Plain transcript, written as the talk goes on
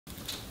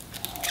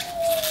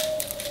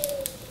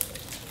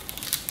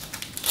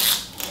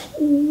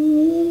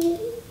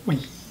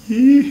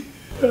Yeah.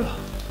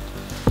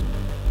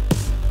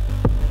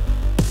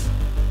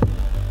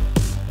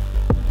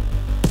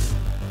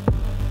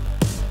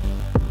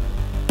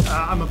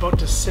 I'm about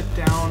to sit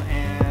down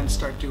and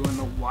start doing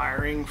the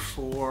wiring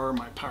for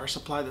my power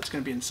supply that's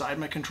going to be inside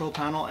my control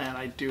panel, and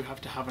I do have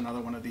to have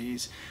another one of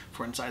these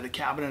for inside the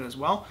cabinet as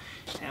well.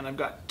 And I've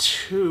got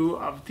two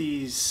of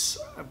these,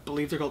 I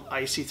believe they're called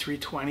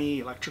IC320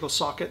 electrical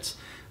sockets.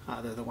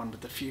 They're the one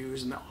with the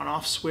fuse and the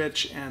on-off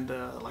switch and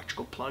the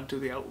electrical plug to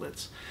the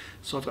outlets.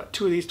 So I've got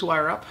two of these to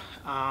wire up,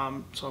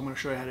 so I'm going to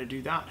show you how to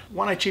do that.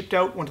 One I cheaped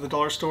out, went to the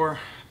dollar store.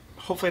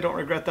 Hopefully I don't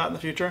regret that in the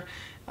future.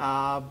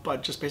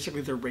 But just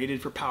basically they're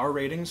rated for power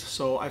ratings.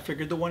 So I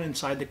figured the one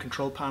inside the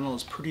control panel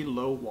is pretty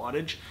low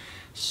wattage.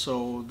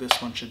 So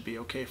this one should be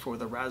okay for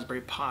the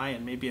Raspberry Pi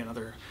and maybe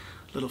another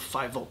little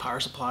 5-volt power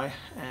supply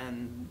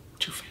and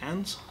 2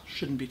 fans.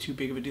 Shouldn't be too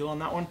big of a deal on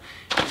that one.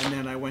 And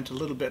then I went a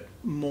little bit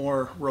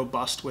more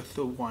robust with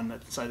the one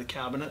that's inside the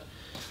cabinet.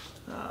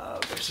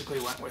 Basically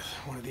went with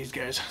one of these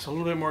guys. It's a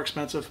little bit more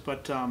expensive,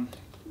 but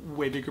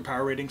way bigger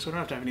power rating, so I don't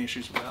have to have any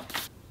issues with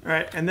that. All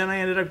right, and then I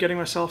ended up getting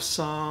myself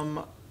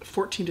some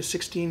 14 to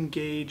 16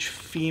 gauge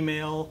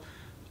female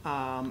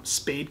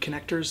spade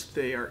connectors.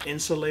 They are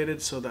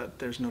insulated so that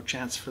there's no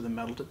chance for the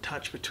metal to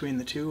touch between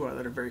the two,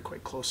 that are very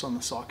quite close on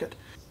the socket.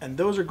 And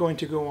those are going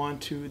to go on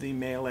to the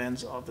male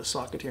ends of the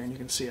socket here, and you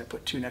can see I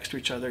put two next to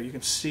each other. You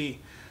can see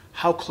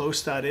how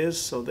close that is,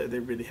 so that they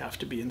really have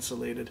to be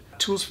insulated.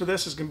 Tools for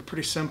this is going to be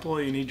pretty simple.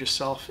 You need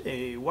yourself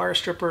a wire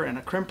stripper and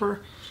a crimper.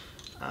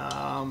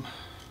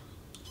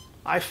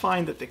 I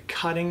find that the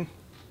cutting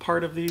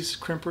part of these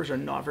crimpers are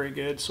not very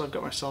good, so I've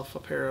got myself a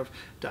pair of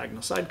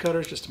diagonal side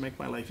cutters just to make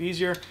my life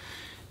easier.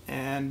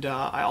 And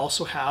I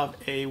also have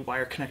a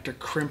wire connector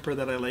crimper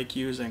that I like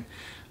using.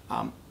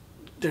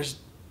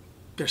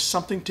 There's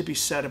something to be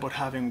said about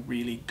having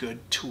really good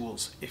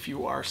tools. If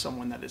you are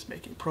someone that is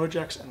making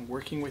projects and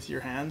working with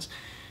your hands,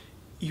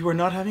 you are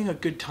not having a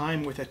good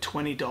time with a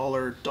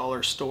 $20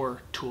 dollar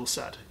store tool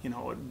set, you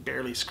know,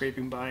 barely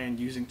scraping by and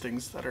using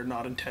things that are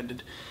not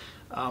intended.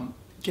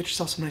 Get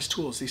yourself some nice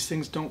tools. These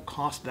things don't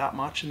cost that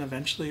much, and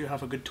eventually you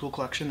have a good tool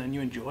collection and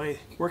you enjoy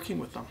working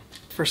with them.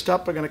 First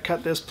up, I'm going to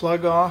cut this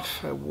plug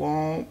off. I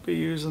won't be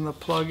using the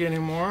plug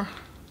anymore.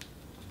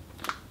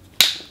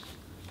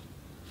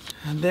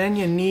 And then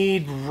you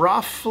need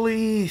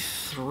roughly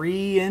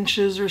 3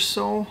 inches or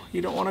so.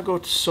 You don't want to go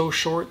so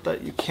short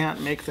that you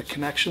can't make the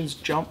connections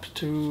jump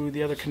to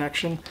the other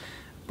connection,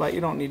 but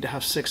you don't need to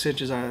have 6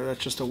 inches either.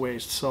 That's just a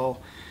waste. So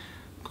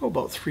go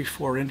about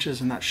 3-4 inches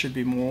and that should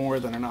be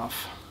more than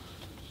enough.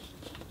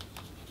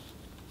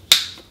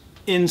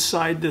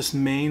 Inside this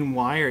main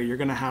wire, you're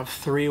going to have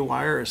 3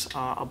 wires,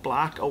 a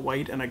black, a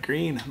white, and a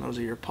green. And those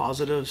are your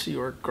positives,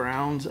 your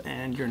grounds,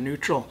 and your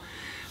neutral.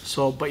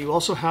 So, but you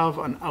also have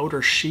an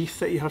outer sheath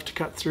that you have to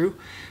cut through.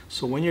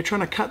 So when you're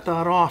trying to cut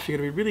that off, you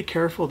got to be really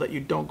careful that you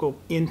don't go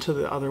into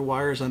the other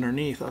wires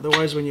underneath.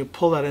 Otherwise, when you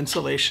pull that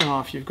insulation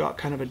off, you've got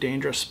kind of a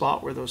dangerous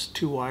spot where those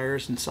 2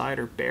 wires inside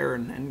are bare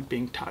and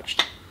being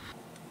touched.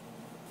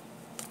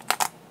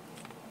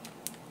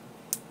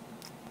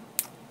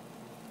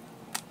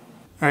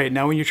 All right,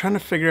 now when you're trying to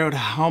figure out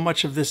how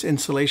much of this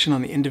insulation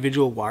on the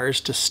individual wires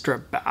to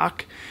strip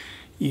back,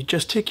 you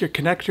just take your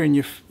connector and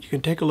you can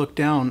take a look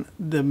down.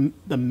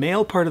 The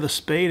male part of the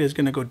spade is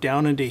going to go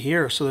down into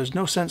here, so there's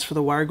no sense for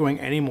the wire going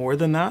any more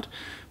than that.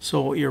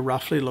 So you're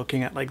roughly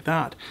looking at like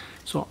that.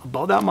 So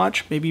about that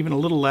much, maybe even a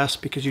little less,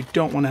 because you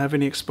don't want to have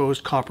any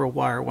exposed copper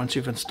wire once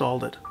you've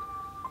installed it.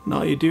 And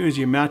all you do is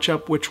you match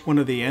up which one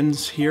of the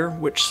ends here,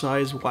 which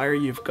size wire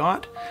you've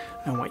got,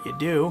 and what you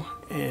do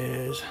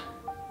is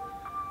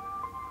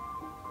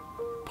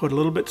put a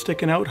little bit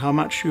sticking out, how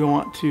much you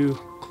want to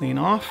clean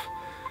off.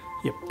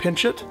 You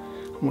pinch it,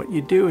 and what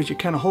you do is you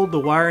kind of hold the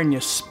wire and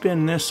you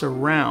spin this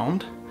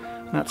around,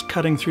 and that's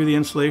cutting through the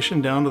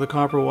insulation down to the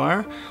copper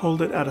wire.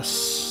 Hold it at a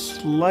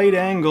slight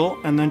angle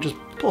and then just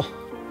pull,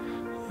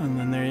 and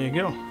then there you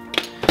go.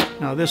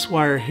 Now this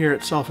wire here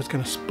itself is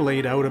going to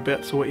splayed out a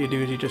bit, so what you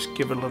do is you just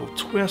give it a little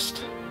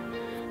twist,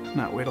 and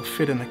that way it'll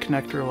fit in the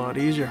connector a lot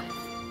easier.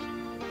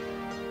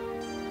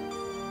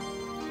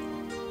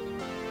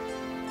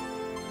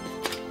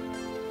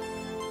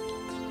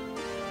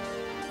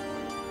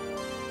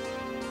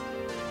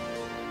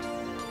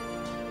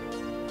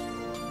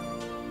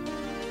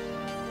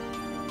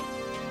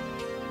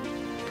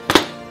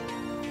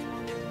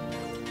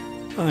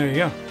 Oh, there you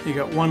go. You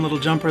got one little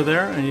jumper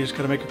there, and you just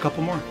got to make a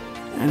couple more.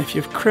 And if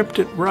you've crimped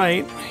it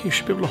right, you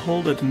should be able to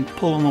hold it and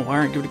pull on the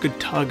wire and give it a good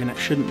tug, and it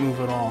shouldn't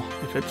move at all.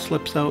 If it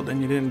slips out, then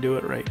you didn't do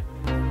it right.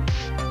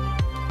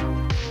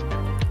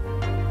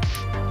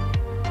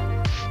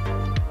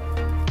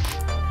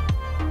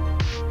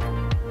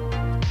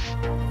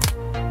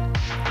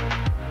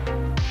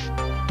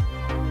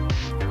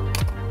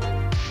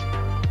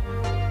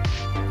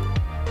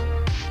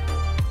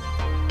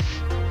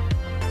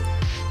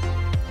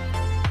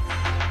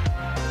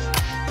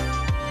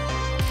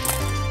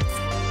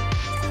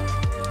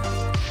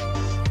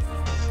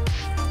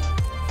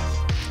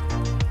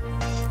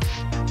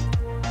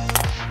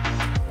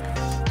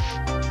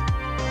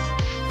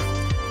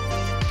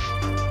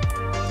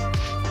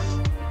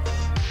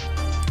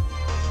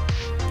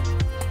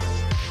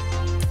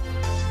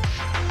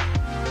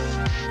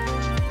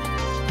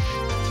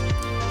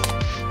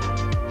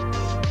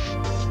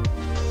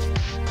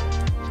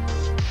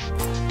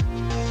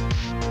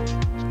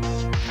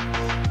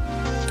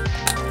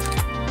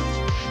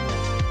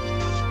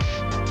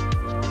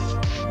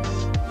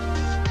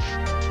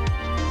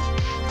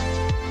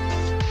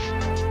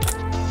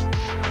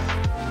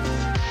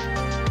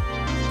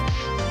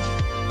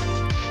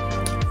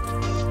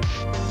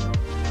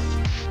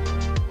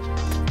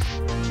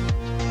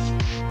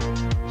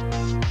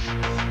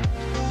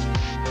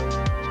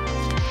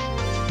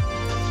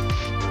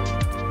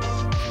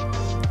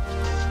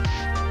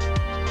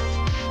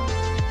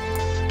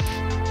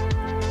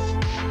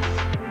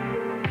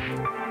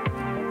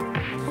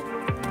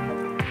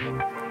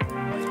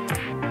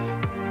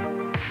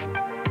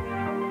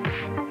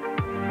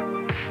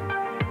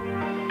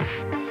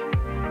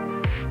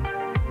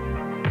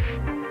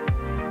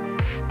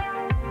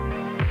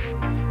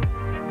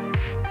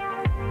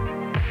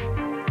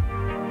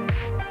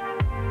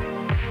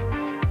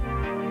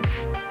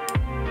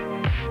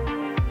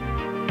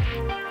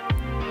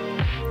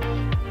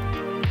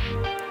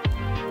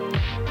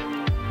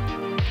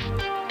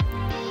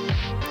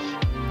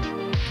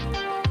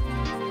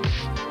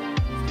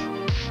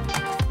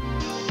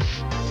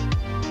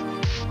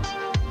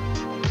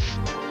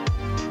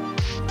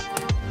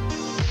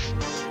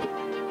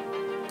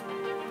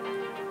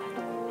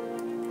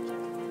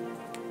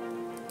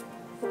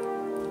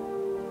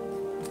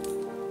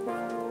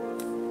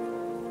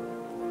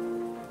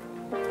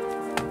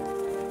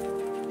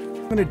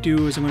 I'm going to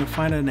do is I'm going to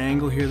find an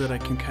angle here that I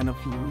can kind of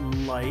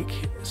like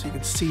so you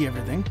can see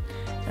everything,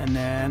 and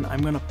then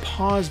I'm going to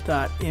pause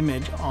that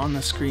image on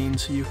the screen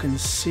so you can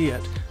see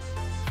it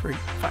for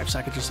 5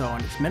 seconds or so,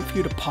 and it's meant for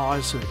you to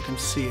pause so that you can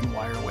see and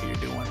wire what you're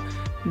doing,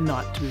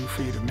 not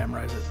for you to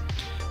memorize it.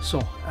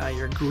 So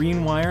your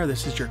green wire,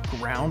 this is your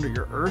ground or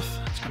your earth,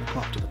 it's going to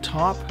come up to the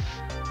top,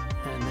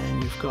 and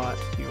then you've got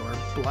your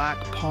black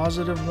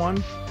positive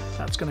one,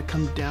 that's going to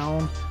come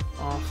down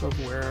off of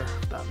where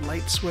that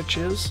light switch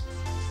is.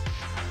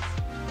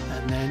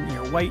 And then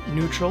your white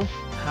neutral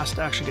has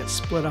to actually get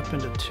split up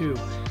into two.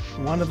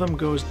 One of them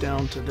goes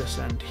down to this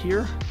end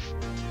here,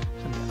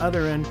 and the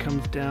other end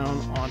comes down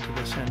onto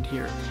this end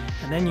here.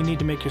 And then you need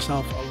to make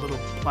yourself a little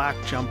black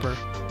jumper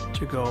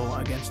to go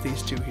against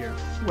these two here.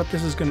 What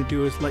this is going to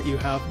do is let you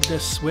have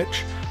this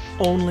switch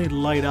only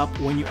light up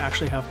when you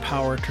actually have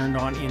power turned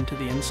on into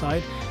the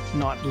inside,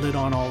 not lit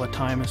on all the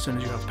time as soon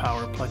as you have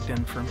power plugged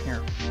in from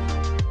here.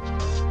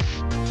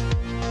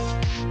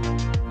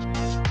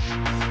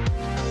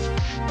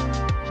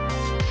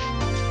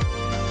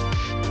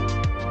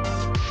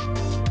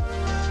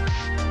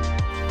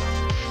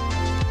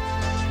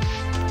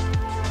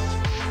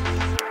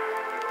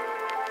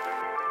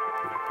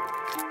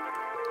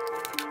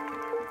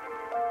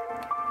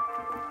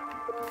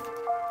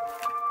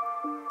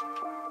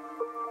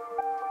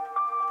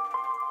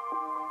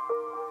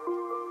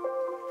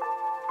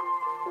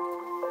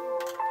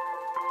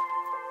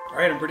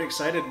 Alright, I'm pretty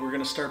excited. We're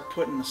going to start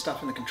putting the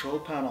stuff in the control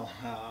panel.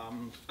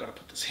 Got to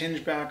put this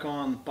hinge back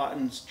on,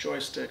 buttons,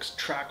 joysticks,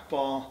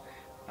 trackball.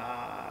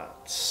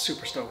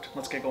 Super stoked.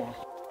 Let's get going.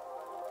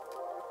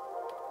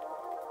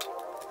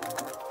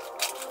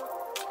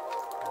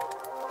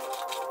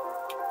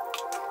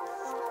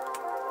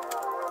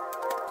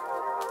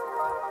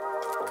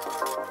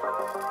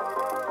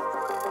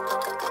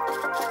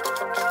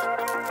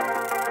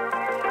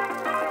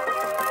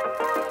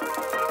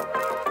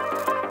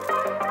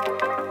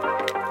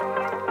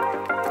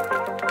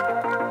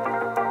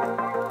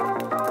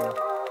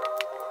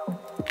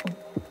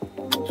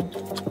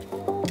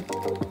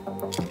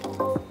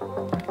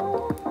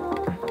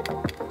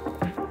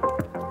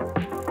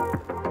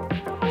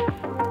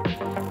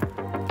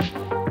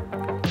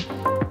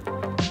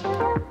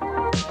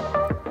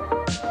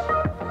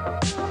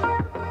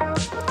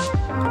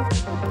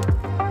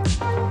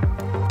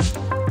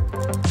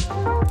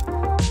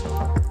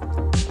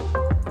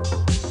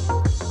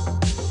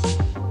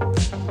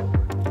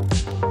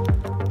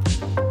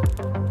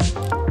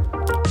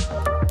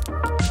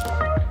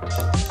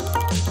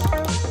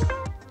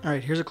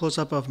 Alright, here's a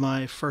close-up of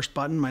my first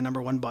button, my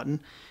number 1 button.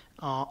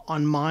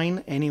 On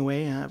mine,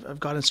 anyway,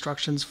 I've got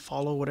instructions,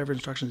 follow whatever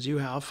instructions you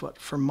have, but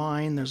for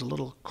mine, there's a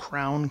little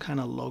crown kind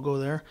of logo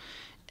there.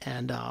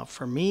 And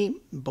for me,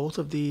 both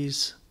of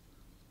these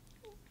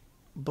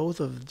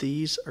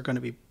are going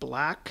to be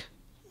black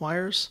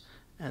wires,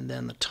 and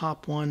then the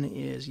top one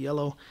is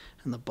yellow,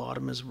 and the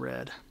bottom is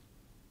red.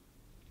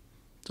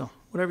 So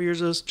whatever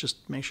yours is,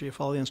 just make sure you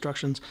follow the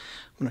instructions.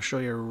 I'm going to show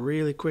you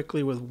really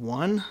quickly with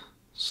one,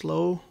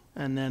 slow,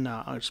 and then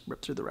I'll just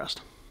rip through the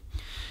rest.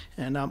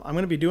 And I'm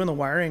going to be doing the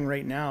wiring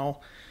right now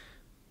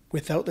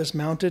without this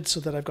mounted so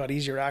that I've got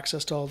easier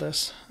access to all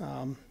this.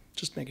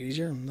 Just make it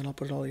easier, and then I'll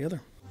put it all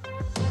together.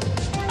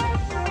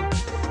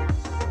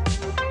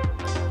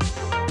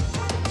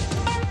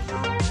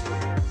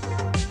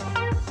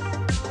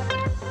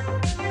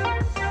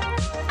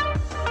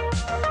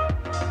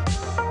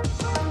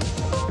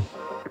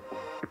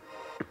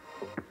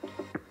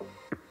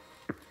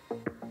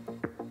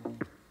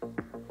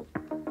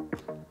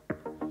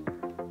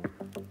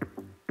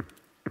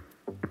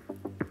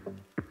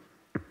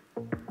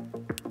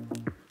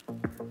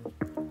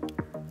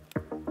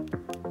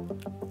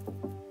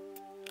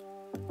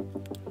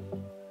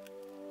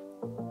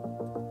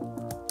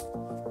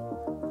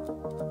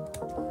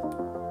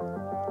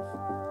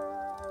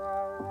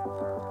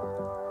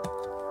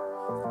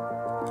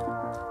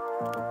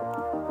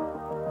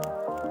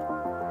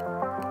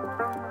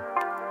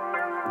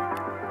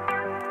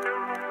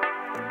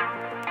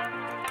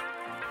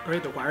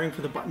 Alright, the wiring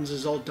for the buttons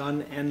is all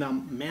done, and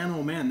man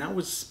oh man, that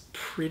was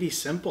pretty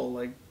simple.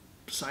 Like,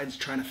 besides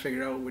trying to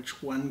figure out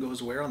which one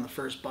goes where on the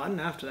first button,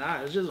 after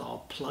that it's just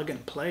all plug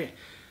and play.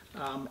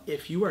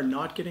 If you are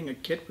not getting a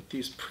kit with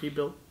these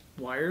pre-built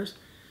wires,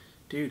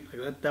 dude,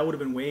 like that would have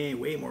been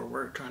way more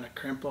work trying to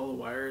crimp all the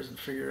wires and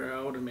figure it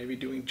out, and maybe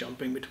doing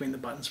jumping between the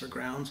buttons for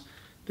grounds.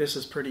 This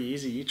is pretty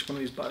easy. Each one of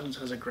these buttons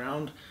has a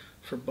ground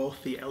for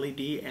both the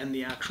LED and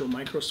the actual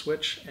micro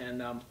switch,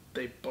 and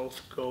they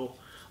both go,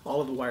 all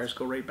of the wires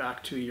go right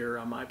back to your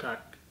iPad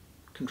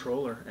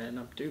controller, and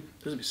dude,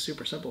 this would be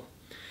super simple.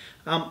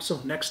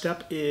 So next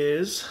step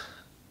is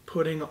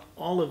putting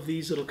all of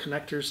these little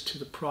connectors to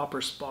the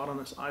proper spot on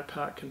this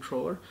iPad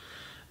controller.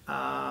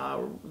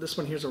 This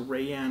one here's a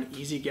Rayan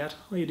Easy Get.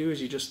 All you do is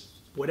you just,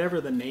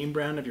 whatever the name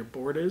brand of your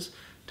board is,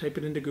 type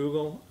it into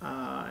Google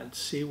and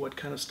see what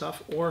kind of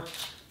stuff, or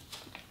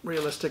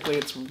realistically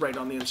it's right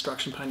on the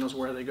instruction panels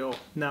where they go.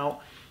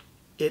 Now,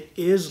 it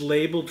is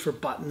labeled for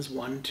buttons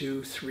 1,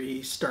 2,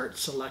 3, start,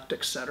 select,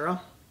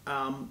 etc.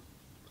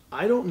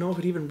 I don't know if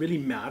it even really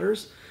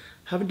matters.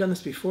 Haven't done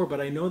this before, but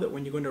I know that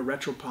when you go into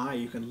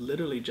RetroPie, you can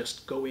literally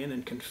just go in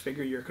and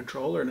configure your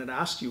controller, and it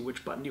asks you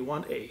which button you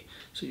want A.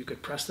 So you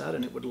could press that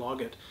and it would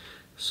log it.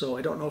 So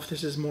I don't know if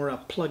this is more a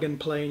plug and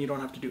play and you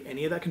don't have to do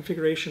any of that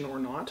configuration or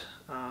not.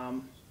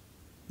 Not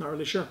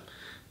really sure.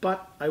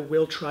 But I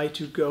will try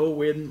to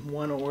go in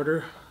one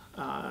order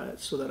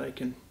so that I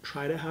can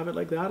try to have it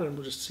like that, and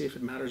we'll just see if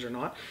it matters or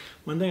not.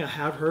 One thing I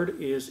have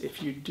heard is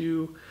if you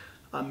do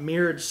a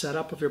mirrored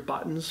setup of your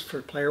buttons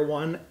for player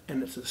 1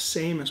 and it's the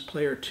same as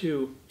player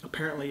 2,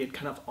 apparently it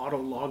kind of auto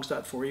logs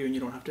that for you and you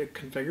don't have to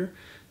configure.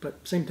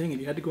 But same thing, if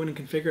you had to go in and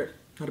configure it,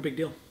 not a big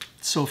deal.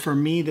 So for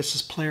me, this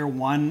is player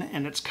 1,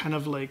 and it's kind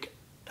of like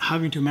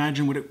having to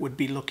imagine what it would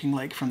be looking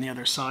like from the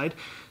other side.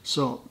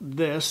 So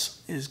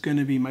this is going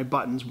to be my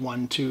buttons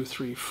 1, 2,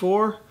 3,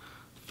 4,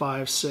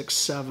 5, 6,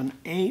 7,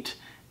 8.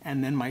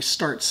 And then my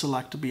start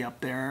select will be up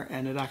there,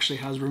 and it actually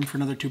has room for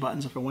another 2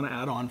 buttons if I want to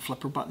add on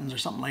flipper buttons or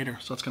something later.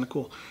 So that's kind of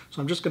cool.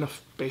 So I'm just going to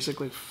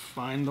basically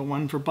find the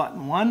one for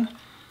button 1,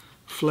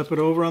 flip it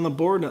over on the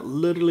board, and it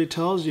literally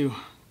tells you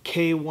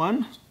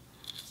K1.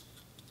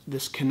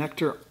 This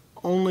connector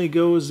only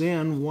goes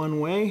in one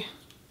way,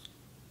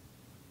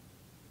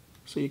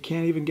 so you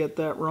can't even get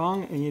that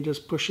wrong, and you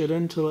just push it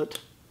in till it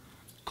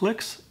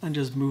clicks and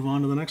just move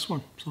on to the next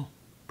one. So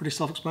pretty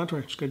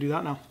self-explanatory. Just going to do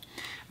that now.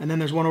 And then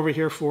there's one over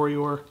here for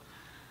your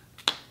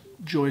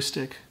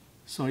joystick.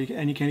 So you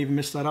can't even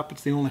miss that up.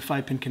 It's the only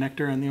 5-pin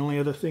connector, and the only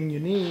other thing you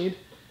need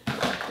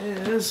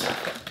is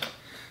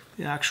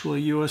the actual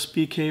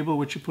USB cable,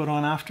 which you put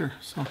on after.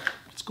 So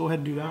let's go ahead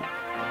and do that.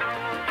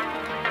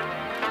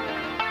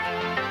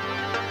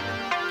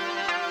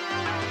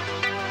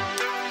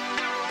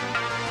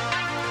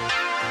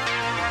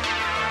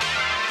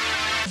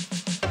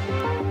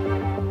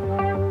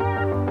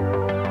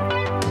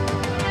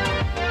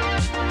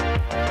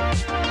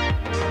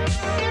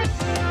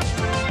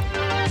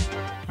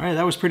 All right,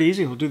 that was pretty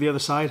easy. We'll do the other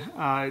side.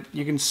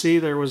 You can see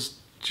there was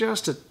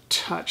just a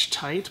touch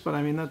tight, but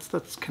I mean,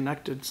 that's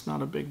connected. It's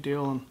not a big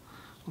deal, and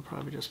we'll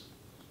probably just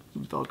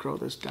Velcro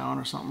this down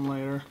or something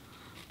later.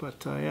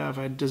 But yeah, if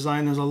I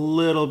designed this a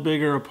little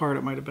bigger apart,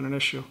 it might have been an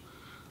issue.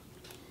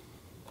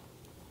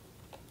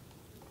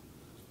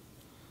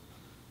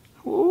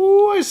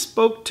 Ooh, I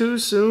spoke too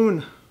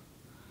soon.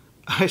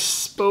 I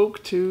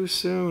spoke too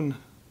soon.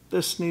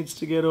 This needs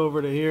to get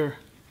over to here.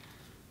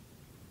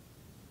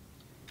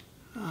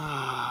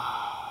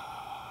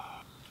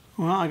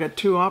 Well, I got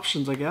 2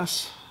 options, I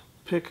guess.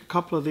 Pick a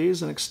couple of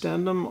these and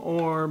extend them,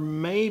 or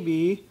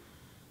maybe,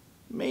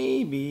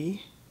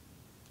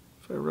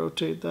 if I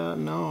rotate that,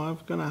 no, I'm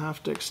gonna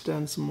have to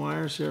extend some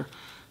wires here.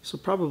 So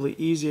probably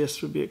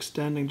easiest would be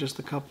extending just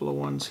a couple of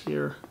ones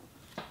here.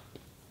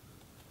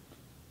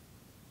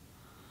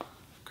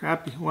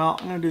 Crappy. Well,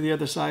 I'm gonna do the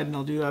other side, and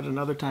I'll do that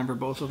another time for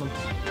both of them.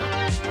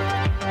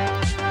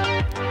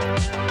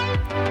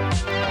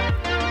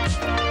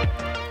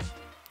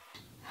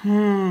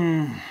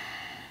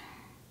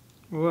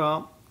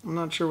 Well, I'm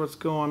not sure what's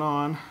going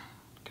on.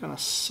 Kind of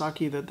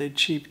sucky that they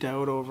cheaped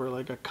out over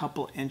like a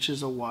couple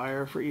inches of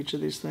wire for each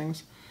of these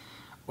things,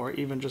 or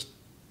even just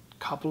a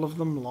couple of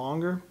them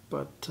longer,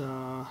 but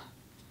I'm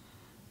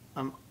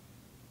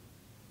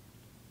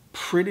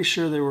pretty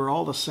sure they were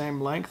all the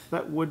same length.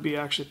 That would be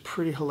actually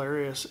pretty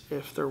hilarious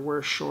if there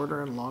were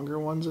shorter and longer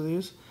ones of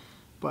these,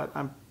 but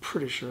I'm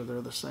pretty sure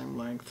they're the same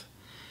length.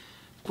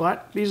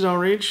 But these don't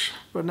reach,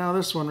 but now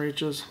this one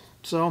reaches.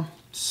 So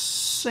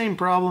same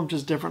problem,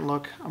 just different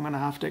look. I'm gonna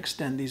have to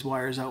extend these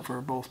wires out for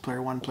both player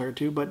 1, player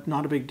 2, but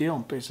not a big deal.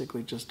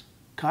 Basically just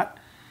cut,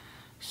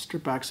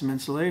 strip back some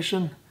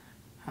insulation,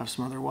 have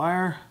some other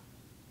wire,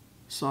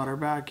 solder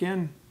back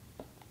in,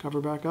 cover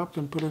back up,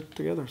 and put it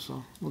together.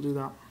 So we'll do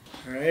that.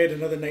 All right,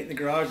 another night in the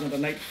garage, another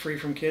night free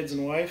from kids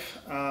and wife.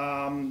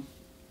 I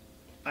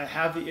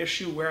have the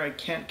issue where I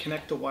can't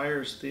connect the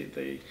wires.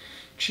 They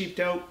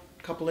cheaped out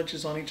a couple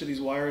inches on each of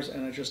these wires,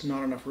 and there's just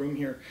not enough room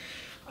here.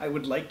 I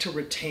would like to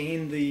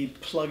retain the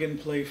plug and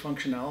play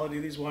functionality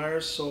of these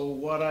wires. So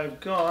what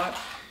I've got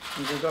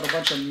is I've got a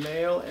bunch of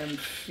male and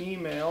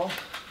female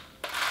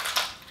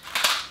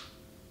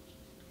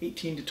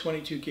 18 to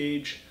 22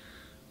 gauge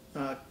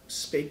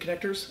spade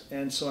connectors,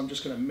 and so I'm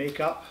just going to make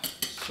up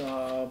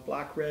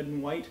black, red,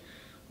 and white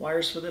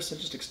wires for this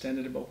and just extend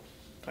it about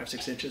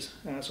 5-6 inches.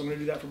 So I'm going to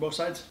do that for both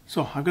sides.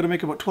 So I've got to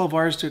make about 12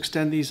 wires to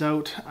extend these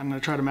out. I'm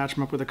going to try to match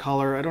them up with a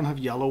color. I don't have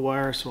yellow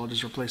wire, so I'll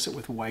just replace it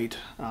with white.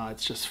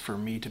 It's just for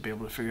me to be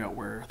able to figure out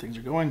where things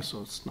are going,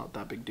 so it's not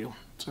that big deal.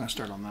 So I'm going to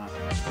start on that.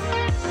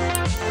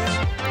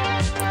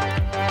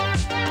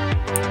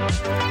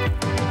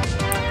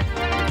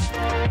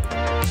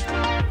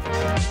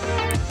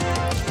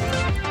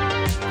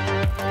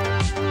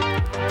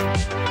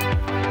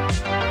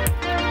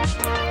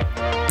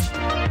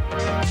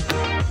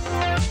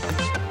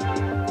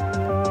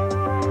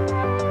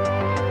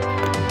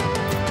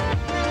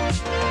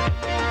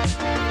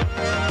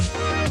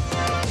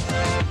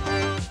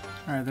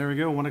 Alright, there we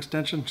go, one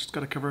extension. Just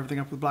got to cover everything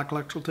up with black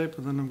electrical tape,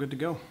 and then I'm good to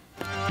go.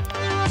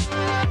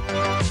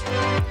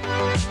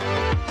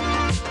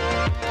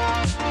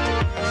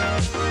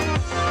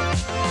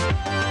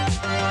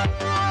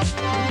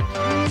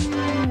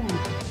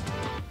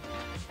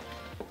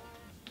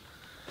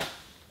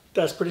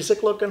 That's pretty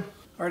sick looking.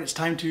 All right, it's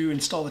time to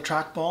install the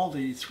trackball,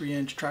 the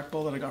 3-inch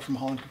trackball that I got from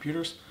Holland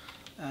Computers.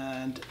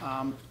 And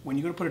when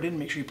you go to put it in,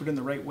 make sure you put it in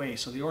the right way.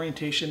 So the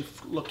orientation,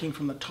 looking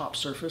from the top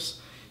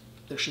surface,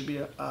 there should be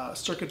a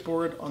circuit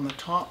board on the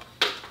top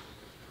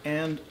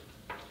and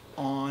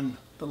on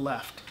the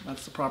left.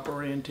 That's the proper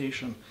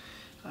orientation.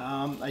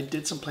 I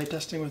did some play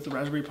testing with the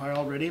Raspberry Pi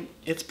already.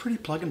 It's pretty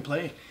plug and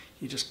play.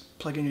 You just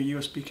plug in your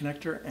USB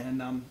connector,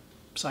 and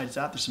besides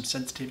that, there's some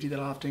sensitivity that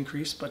I'll have to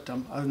increase, but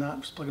other than that,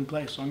 just plug and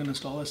play. So I'm going to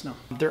install this now.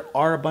 There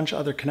are a bunch of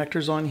other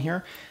connectors on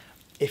here.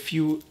 If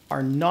you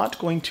are not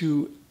going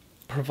to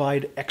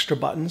provide extra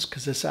buttons,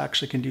 because this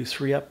actually can do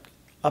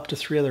up to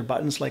 3 other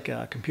buttons like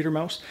a computer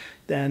mouse,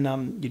 then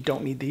you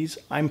don't need these.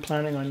 I'm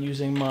planning on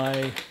using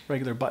my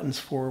regular buttons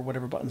for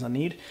whatever buttons I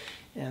need.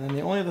 And then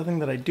the only other thing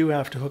that I do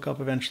have to hook up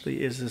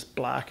eventually is this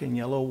black and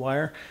yellow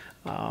wire.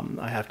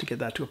 I have to get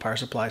that to a power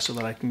supply so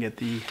that I can get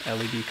the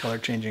LED color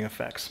changing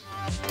effects.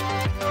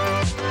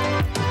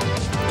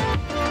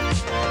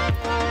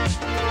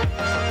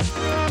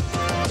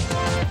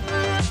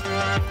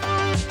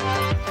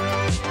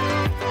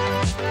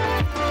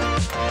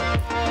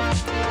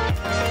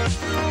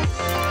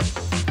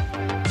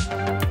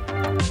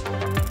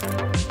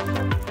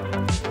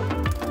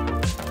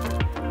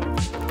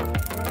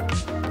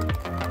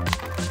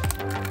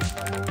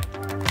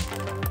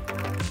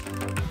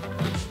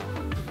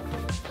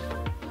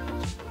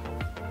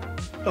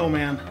 Oh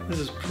man, this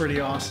is pretty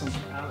awesome.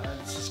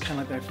 This is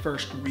kind of like my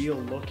first real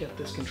look at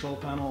this control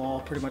panel, all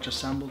pretty much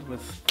assembled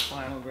with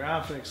final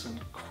graphics and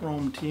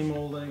chrome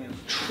T-molding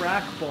and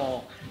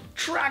trackball.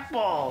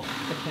 Trackball!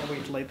 I can't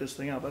wait to light this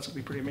thing up. That's gonna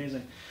be pretty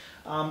amazing.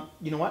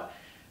 You know what?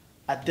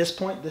 At this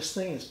point, this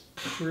thing is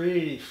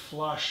pretty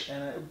flush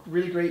and a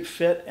really great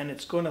fit, and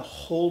it's going to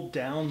hold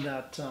down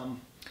that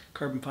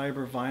carbon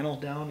fiber vinyl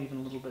down even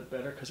a little bit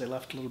better, because I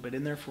left a little bit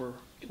in there for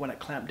when it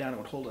clamped down, it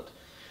would hold it.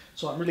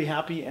 So I'm really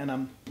happy,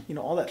 and you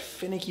know, all that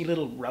finicky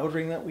little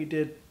routering that we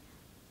did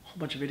a whole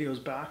bunch of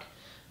videos back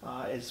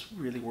is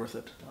really worth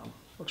it.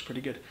 Looks pretty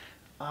good.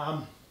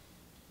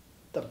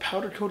 The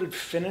powder coated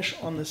finish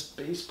on this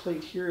base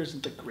plate here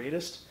isn't the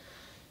greatest.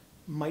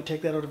 Might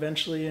take that out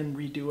eventually and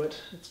redo it.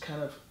 It's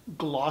kind of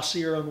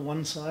glossier on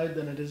one side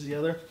than it is the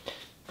other,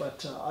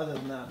 but other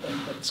than that,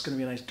 that's going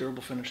to be a nice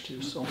durable finish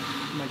too, so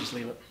I might just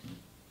leave it.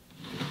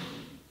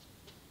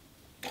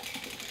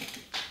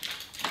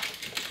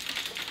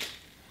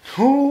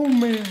 Oh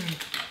man!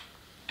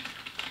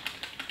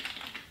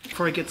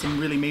 Before I get some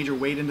really major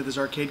weight into this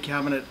arcade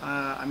cabinet,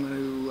 I'm going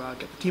to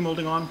get the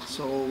T-molding on.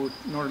 So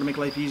in order to make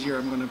life easier,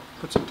 I'm going to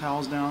put some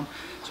towels down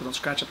so I don't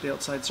scratch up the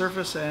outside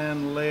surface,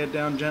 and lay it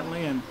down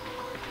gently and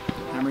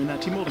hammer in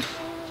that T-molding.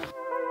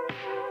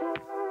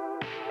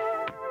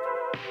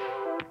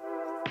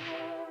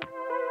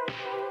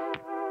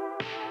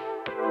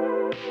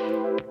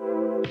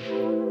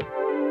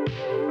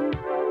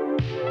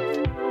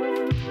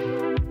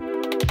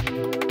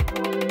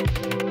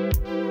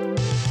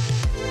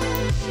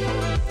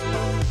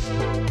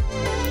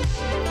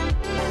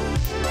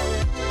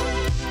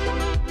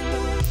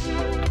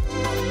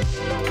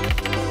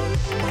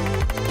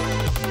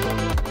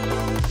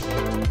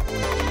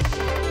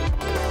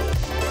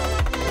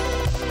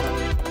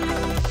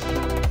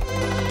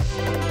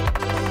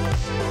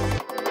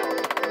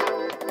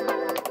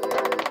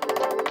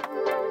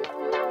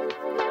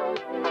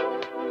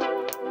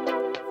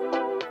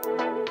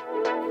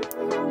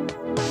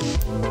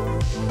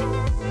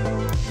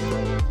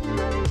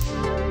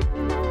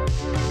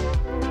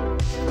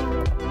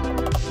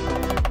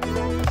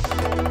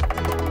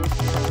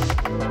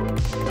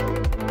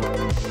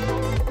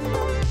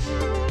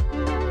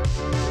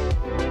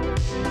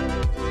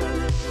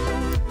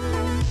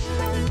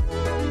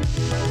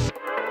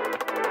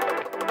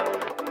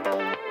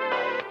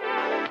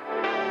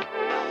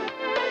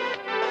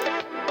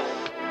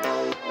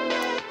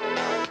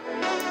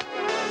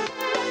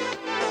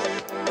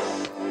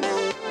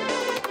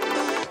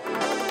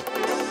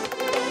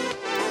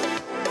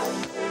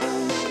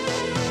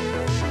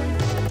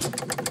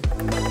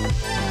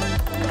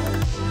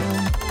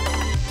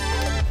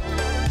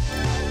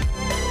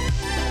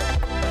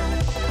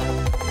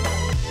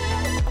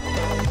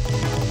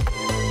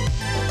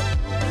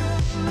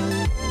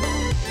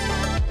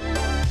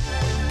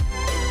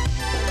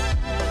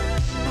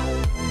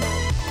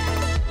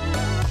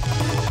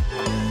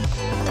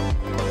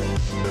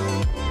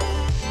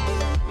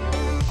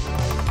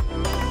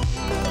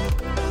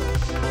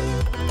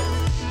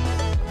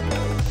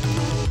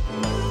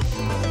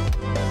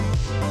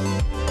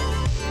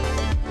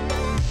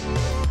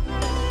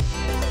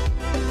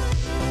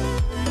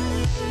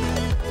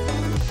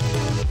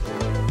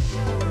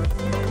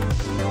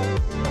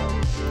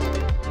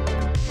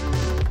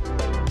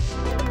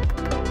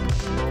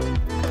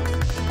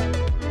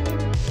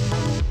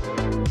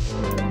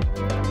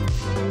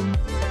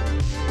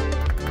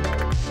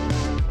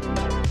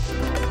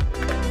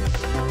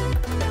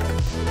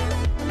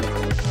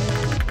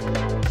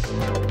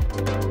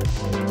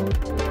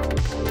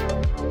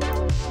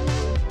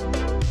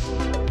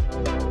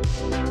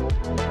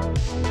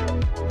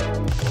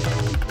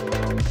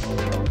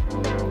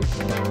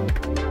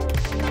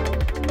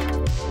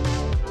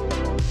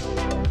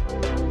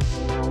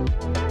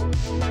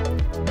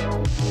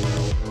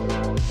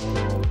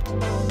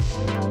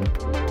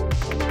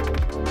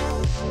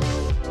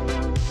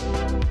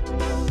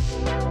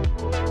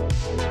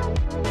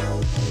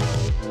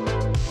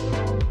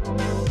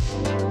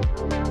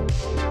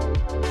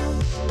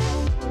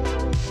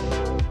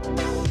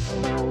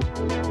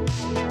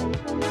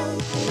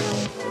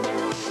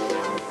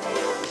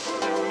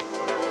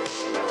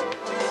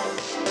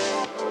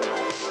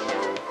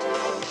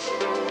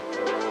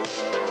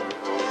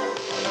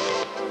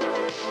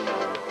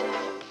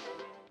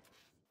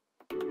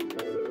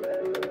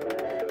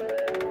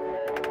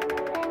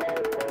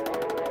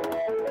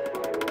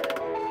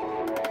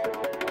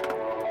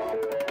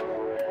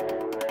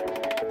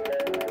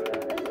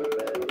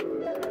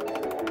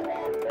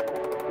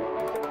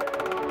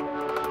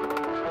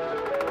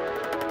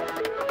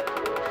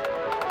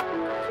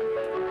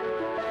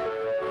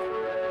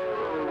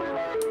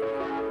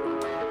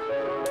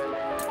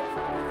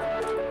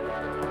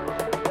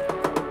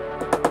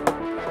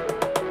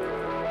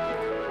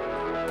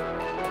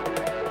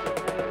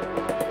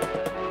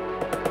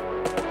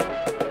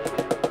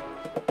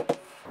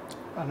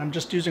 And I'm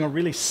just using a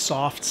really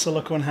soft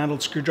silicone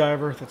handled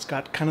screwdriver that's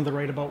got kind of the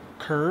right about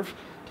curve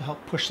to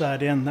help push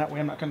that in. That way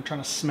I'm not going to try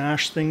to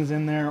smash things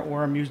in there,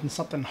 or I'm using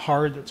something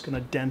hard that's going to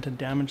dent and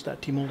damage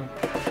that T-molding.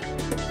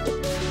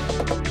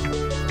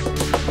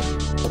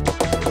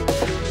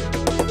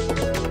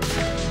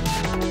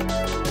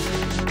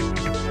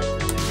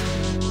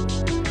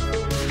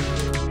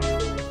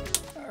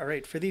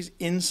 Alright, for these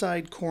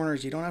inside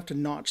corners, you don't have to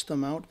notch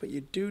them out, but you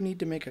do need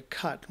to make a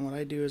cut. And what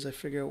I do is I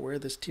figure out where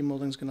this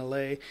T-molding is going to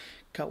lay,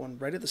 cut one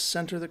right at the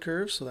center of the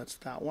curve, so that's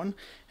that one,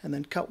 and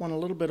then cut one a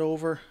little bit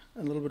over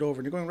and a little bit over,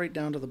 and you're going right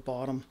down to the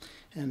bottom.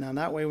 And now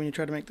that way when you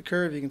try to make the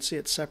curve, you can see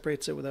it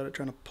separates it without it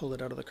trying to pull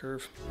it out of the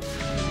curve.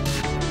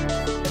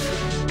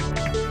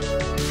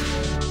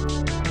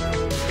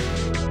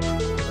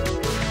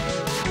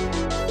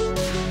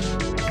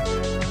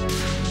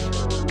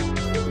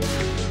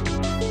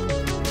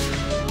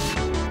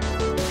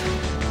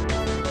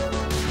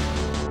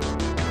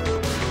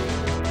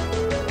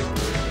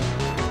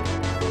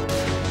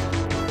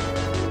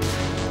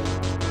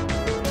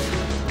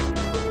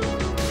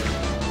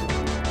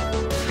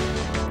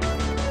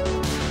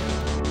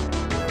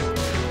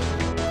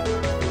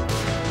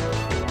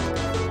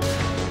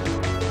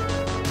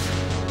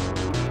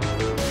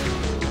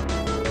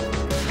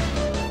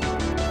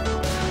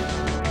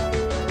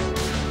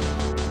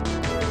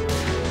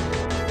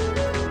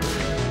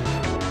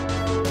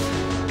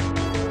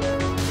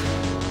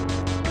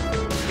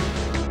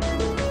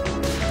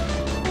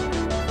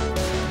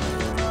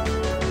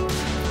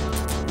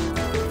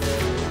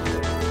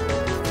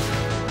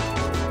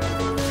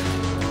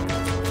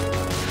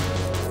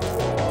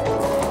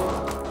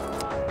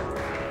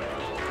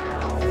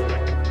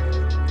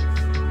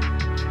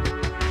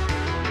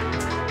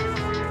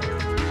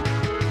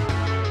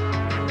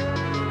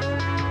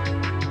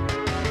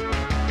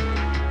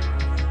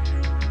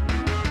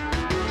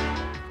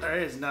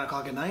 It's 9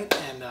 o'clock at night,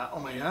 and oh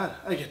my god,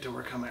 I get to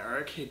work on my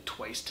arcade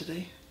twice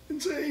today.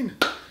 Insane.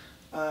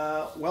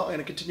 Well, I'm going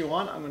to continue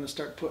on. I'm going to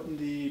start putting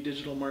the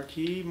digital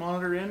marquee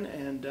monitor in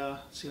and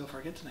see how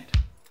far I get tonight.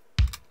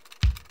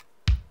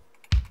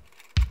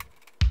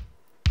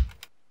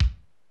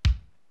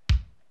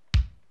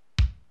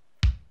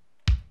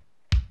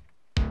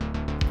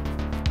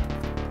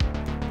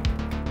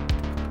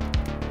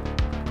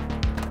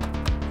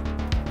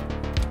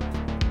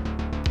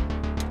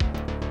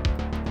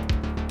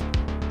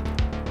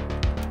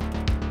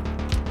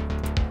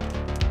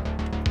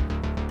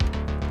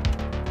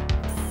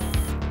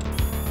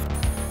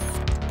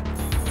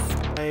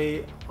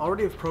 I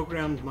already have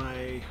programmed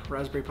my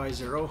Raspberry Pi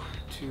Zero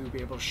to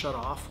be able to shut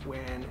off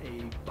when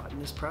a button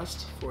is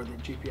pressed for the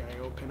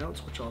GPIO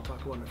pinouts, which I'll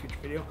talk about in a future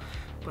video,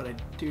 but I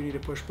do need to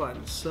push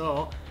buttons.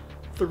 So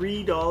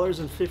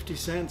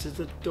 $3.50 is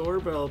a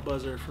doorbell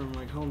buzzer from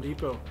like Home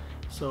Depot.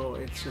 So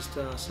it's just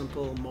a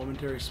simple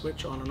momentary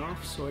switch on and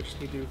off. So I just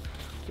need to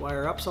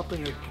wire up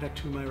something to connect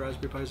to my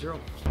Raspberry Pi Zero.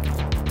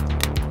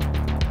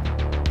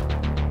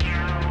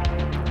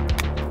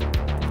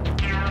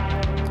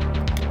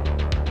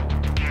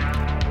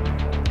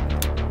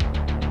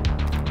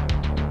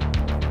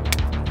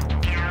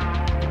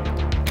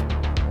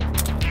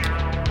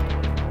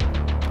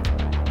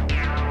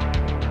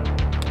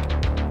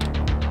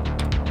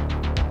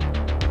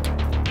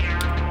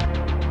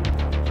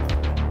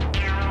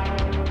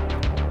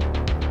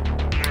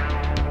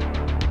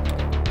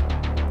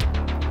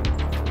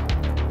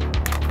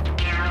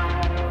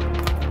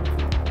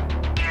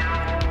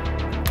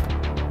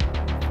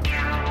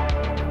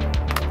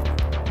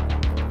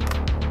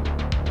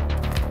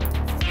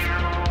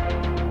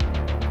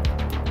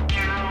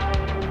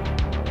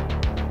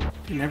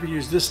 If you never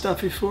used this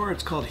stuff before,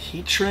 it's called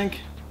heat shrink.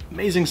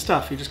 Amazing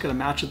stuff. You just gotta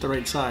match it the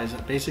right size.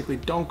 Basically,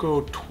 don't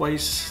go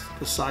twice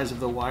the size of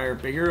the wire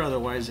bigger,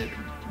 otherwise it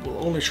will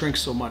only shrink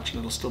so much and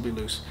it'll still be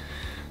loose.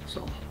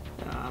 So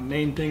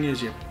main thing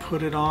is you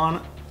put it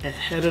on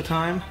ahead of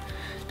time,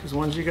 because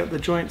once you got the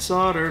joint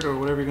soldered or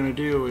whatever you're gonna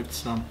do,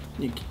 it's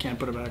you can't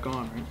put it back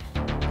on, right?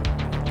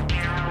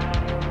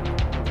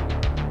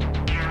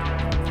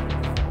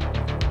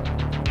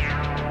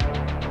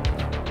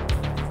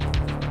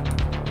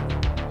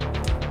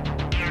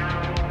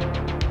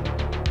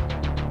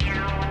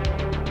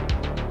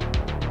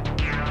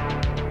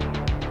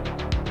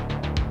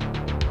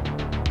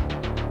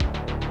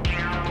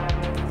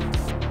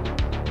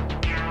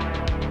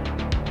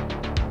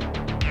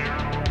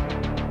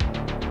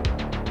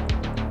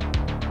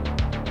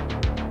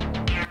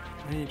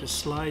 To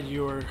slide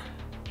your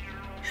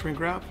shrink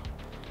wrap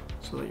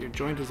so that your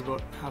joint is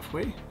about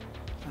halfway,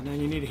 and then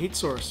you need a heat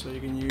source, so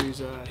you can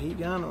use a heat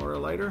gun or a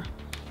lighter.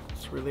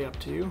 It's really up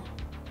to you.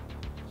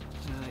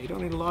 You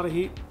don't need a lot of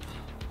heat.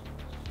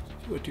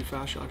 If you go too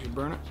fast, you'll actually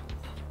burn it.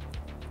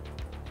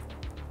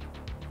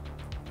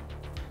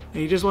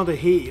 And you just want the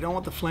heat, you don't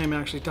want the flame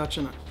actually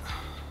touching it.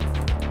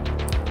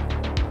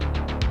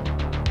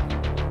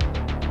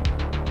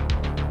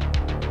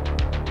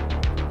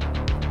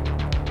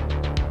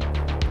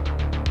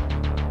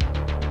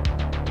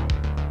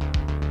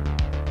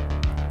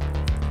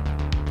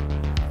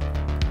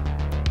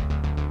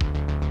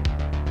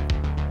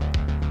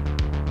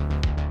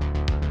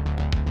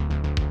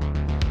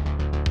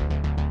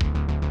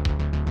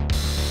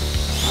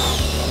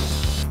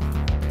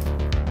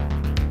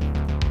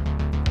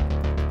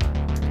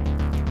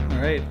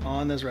 Alright,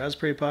 on this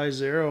Raspberry Pi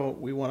Zero,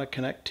 we want to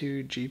connect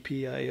to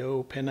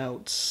GPIO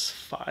pinouts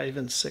 5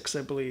 and 6,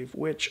 I believe,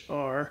 which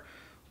are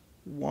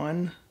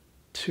 1,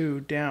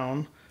 2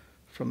 down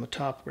from the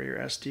top where your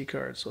SD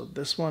card. So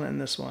this one, and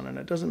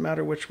it doesn't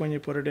matter which one you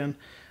put it in,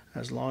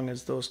 as long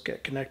as those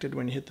get connected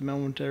when you hit the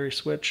momentary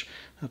switch.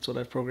 That's what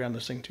I've programmed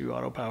this thing to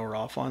auto power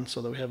off on,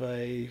 so that we have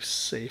a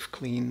safe,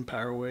 clean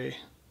power way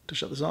to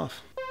shut this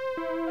off.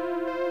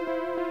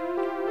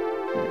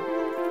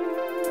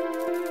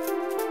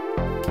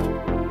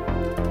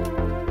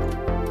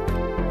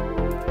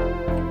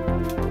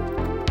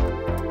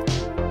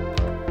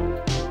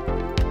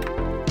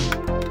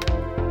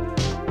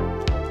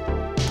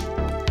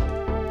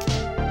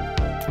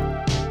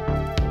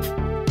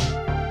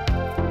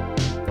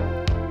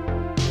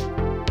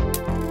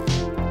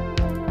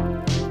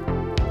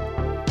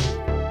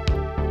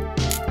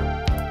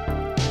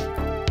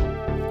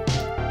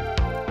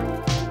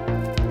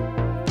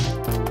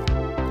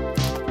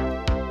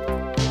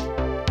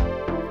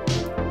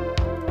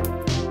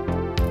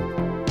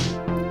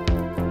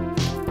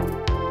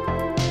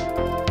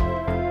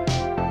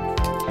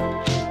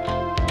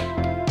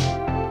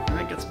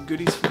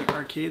 Goodies from the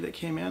arcade that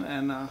came in,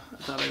 and I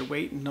thought I'd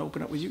wait and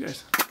open it with you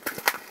guys.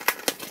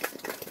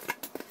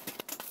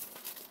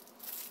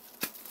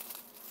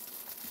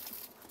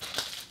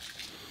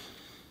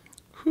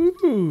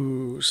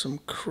 Ooh,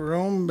 some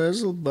chrome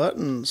bezel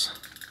buttons.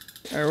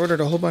 I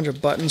ordered a whole bunch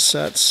of button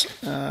sets.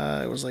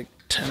 It was like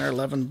 10 or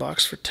 11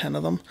 bucks for 10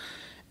 of them,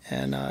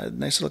 and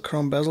nice little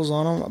chrome bezels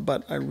on them,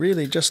 but I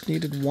really just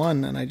needed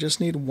one, and I just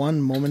need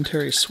one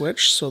momentary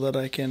switch so that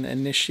I can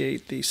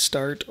initiate the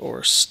start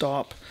or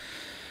stop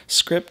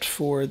script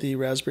for the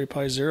Raspberry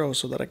Pi Zero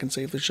so that I can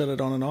safely shut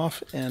it on and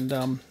off.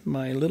 And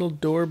my little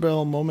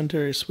doorbell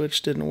momentary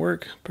switch didn't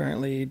work.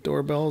 Apparently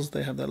doorbells,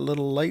 they have that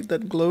little light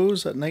that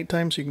glows at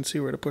nighttime so you can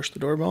see where to push the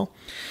doorbell.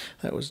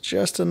 That was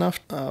just enough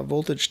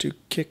voltage to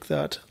kick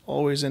that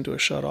always into a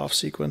shut off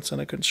sequence,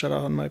 and I could turn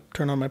on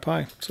my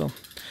Pi. So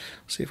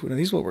let's see if one of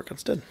these will work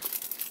instead.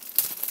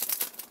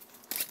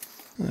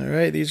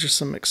 Alright, these are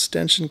some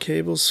extension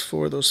cables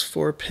for those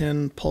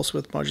 4-pin pulse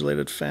width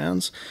modulated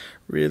fans.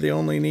 Really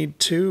only need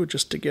 2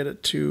 just to get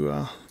it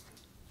to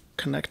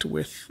connect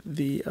with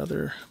the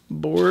other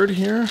board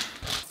here.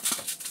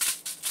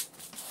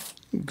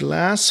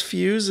 Glass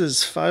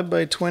fuses, 5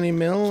 by 20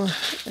 mil,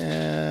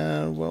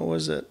 and what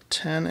was it,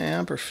 10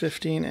 amp or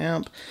 15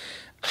 amp.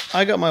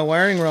 I got my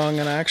wiring wrong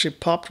and I actually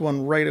popped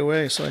one right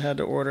away, so I had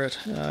to order it.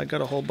 I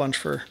got a whole bunch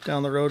for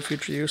down the road,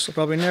 future use. I'll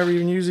probably never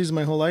even use these in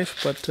my whole life,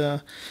 but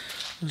it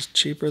was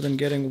cheaper than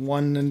getting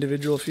one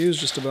individual fuse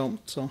just about.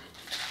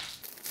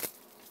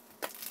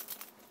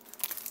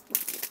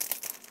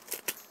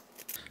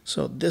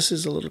 So this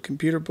is a little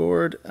computer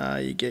board.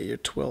 You get your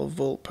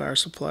 12-volt power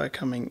supply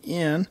coming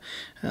in,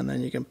 and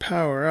then you can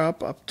power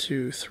up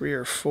to 3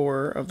 or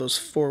 4 of those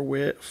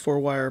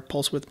 4-wire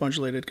pulse width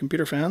modulated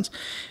computer fans.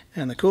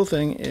 And the cool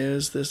thing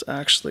is this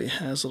actually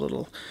has a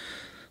little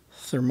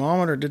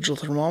thermometer, digital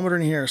thermometer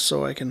in here,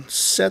 so I can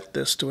set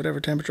this to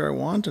whatever temperature I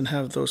want and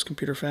have those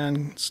computer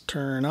fans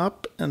turn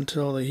up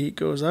until the heat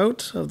goes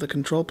out of the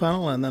control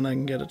panel, and then I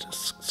can get it to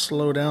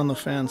slow down the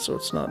fan so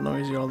it's not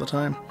noisy all the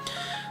time.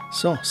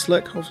 So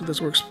slick. Hopefully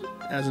this works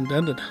as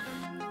intended.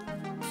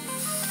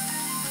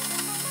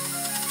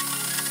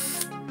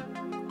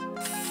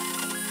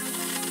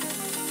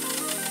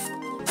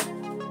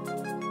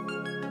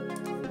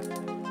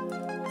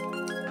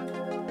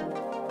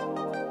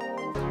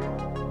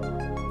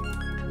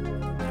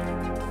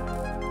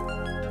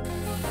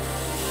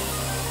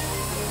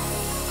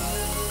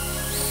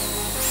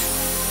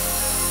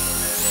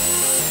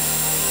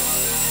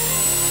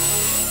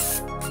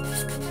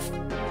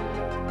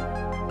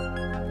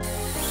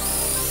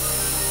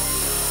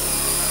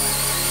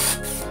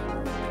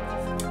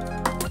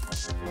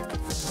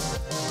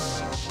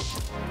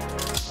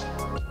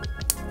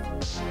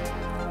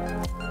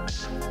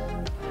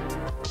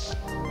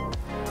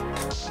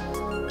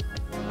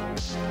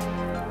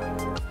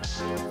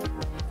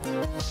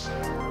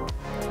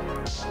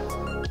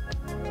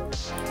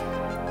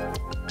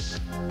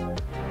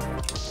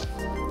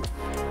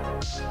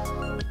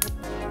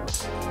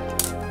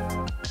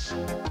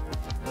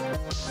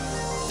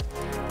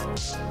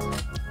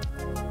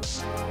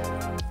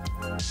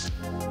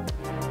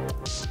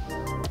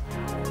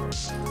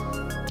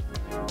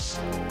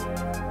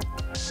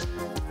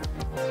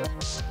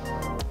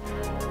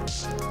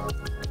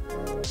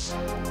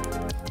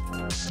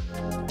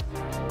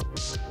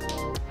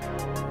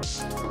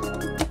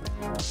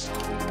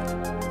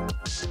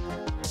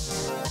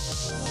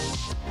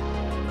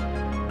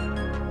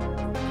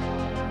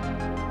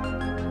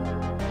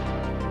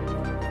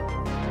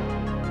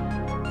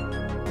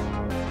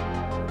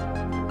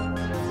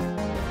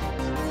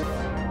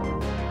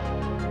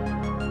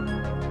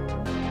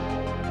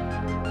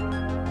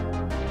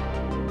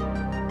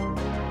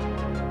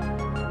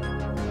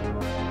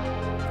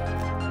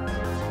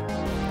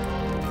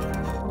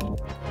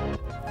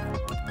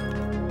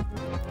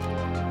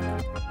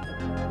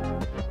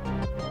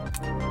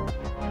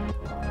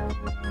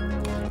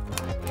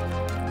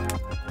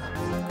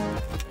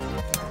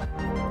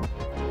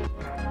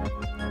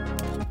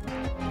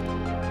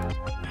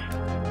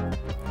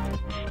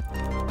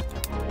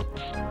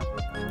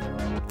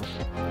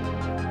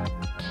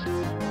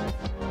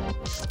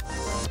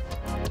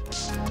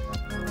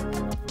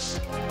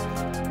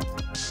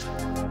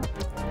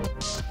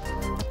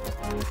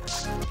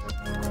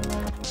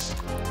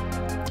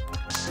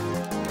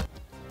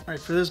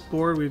 Alright, for this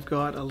board we've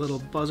got a little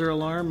buzzer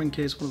alarm in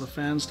case one of the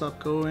fans stop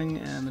going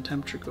and the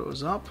temperature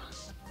goes up.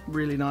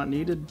 Really not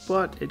needed,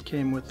 but it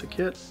came with the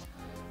kit.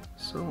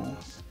 So,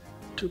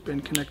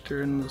 2-pin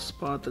connector in the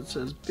spot that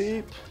says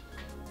beep.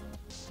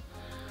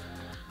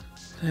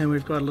 Then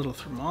we've got a little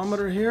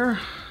thermometer here.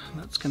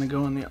 That's going to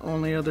go in the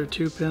only other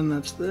 2-pin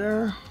that's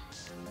there.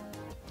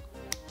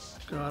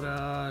 Got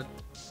a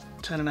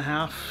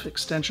 10.5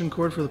 extension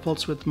cord for the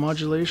pulse width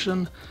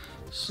modulation.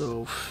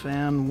 So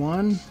fan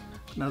 1.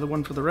 Another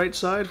one for the right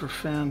side for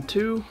fan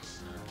 2.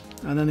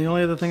 And then the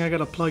only other thing I got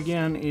to plug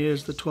in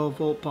is the 12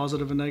 volt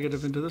positive and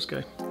negative into this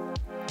guy.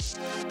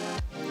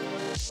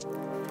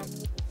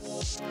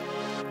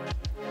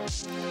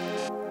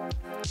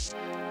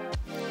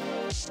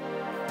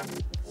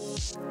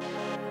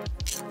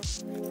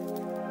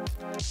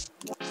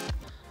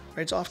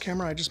 Right, so off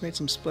camera I just made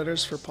some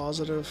splitters for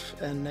positive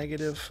and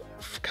negative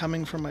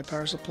coming from my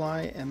power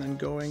supply and then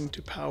going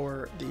to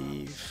power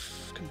the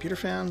computer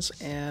fans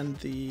and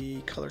the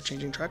color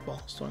changing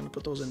trackball. So I'm going to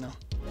put those in now.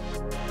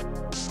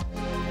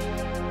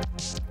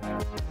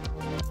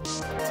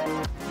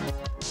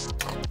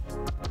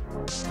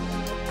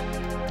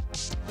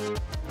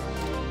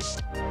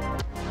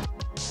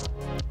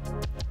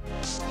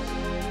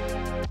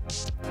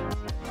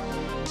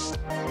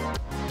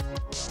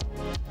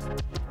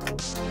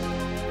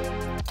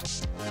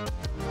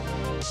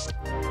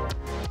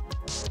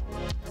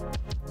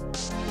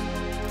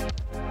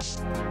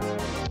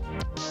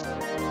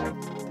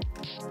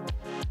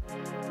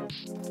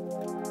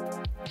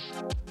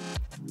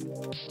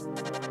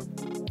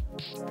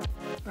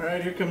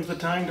 Alright, here comes the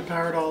time to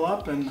power it all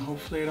up and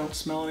hopefully I don't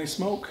smell any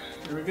smoke.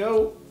 Here we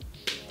go.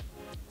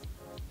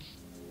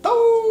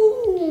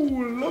 Oh,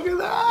 look at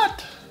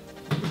that!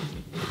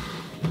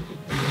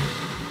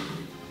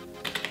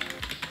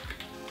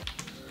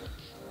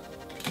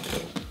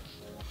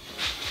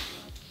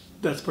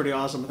 That's pretty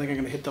awesome. I think I'm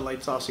going to hit the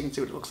lights off so you can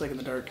see what it looks like in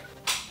the dark.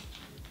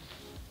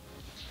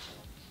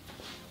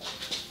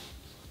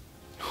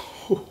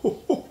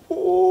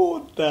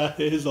 That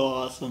is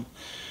awesome.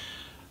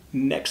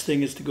 Next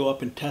thing is to go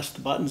up and test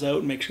the buttons out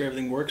and make sure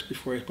everything works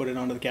before I put it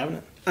onto the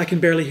cabinet. I can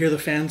barely hear the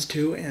fans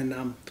too,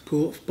 and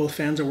both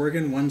fans are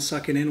working. One's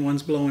sucking in,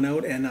 one's blowing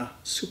out, and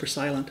super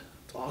silent.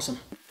 It's awesome.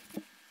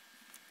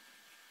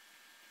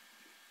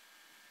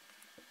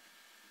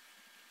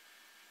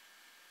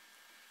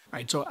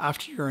 Alright, so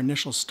after your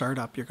initial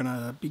startup, you're going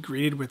to be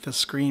greeted with this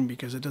screen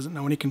because it doesn't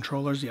know any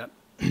controllers yet.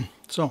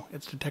 So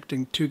it's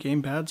detecting 2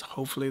 gamepads.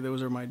 Hopefully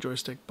those are my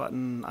joystick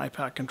button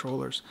iPad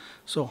controllers.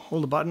 So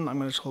hold the button. I'm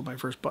going to just hold my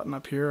first button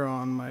up here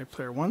on my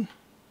player 1.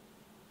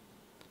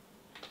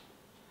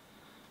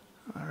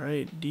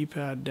 Alright,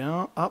 D-pad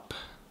down, up,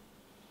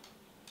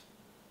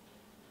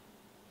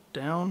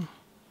 down,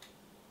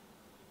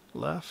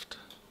 left,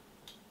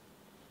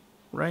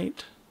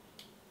 right,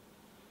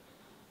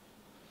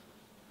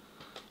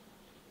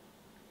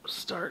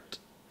 start,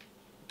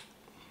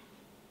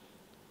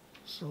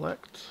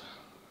 select.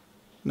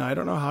 Now I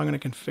don't know how I'm going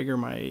to configure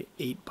my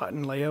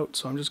 8-button layout,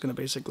 so I'm just going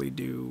to basically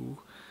do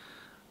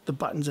the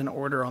buttons in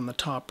order on the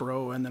top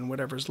row and then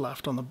whatever's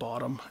left on the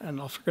bottom, and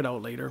I'll figure it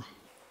out later.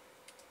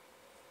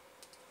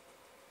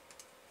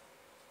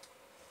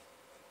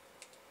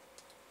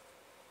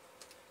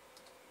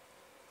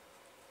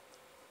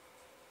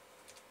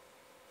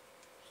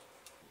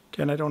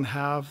 Okay, and I don't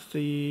have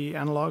the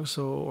analog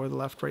or the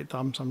left-right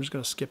thumb, so I'm just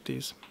going to skip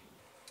these.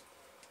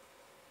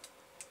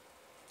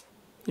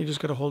 You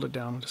just got to hold it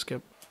down to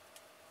skip.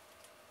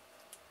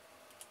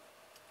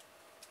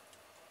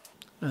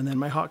 And then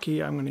my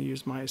hotkey, I'm going to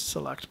use my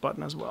select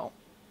button as well.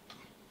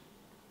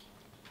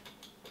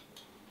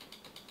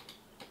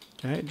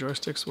 Okay,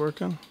 joystick's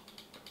working.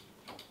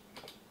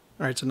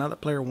 Alright, so now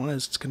that player 1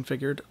 is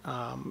configured,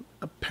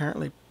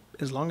 apparently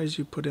as long as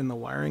you put in the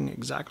wiring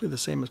exactly the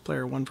same as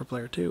player 1 for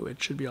player 2,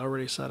 it should be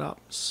already set up.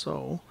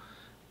 So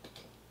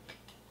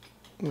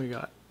we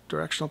got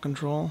directional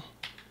control,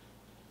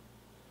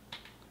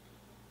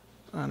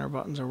 and our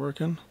buttons are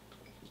working.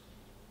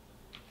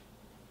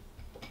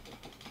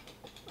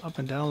 Up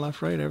and down,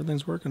 left, right,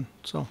 everything's working.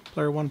 So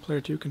player 1,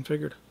 player 2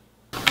 configured.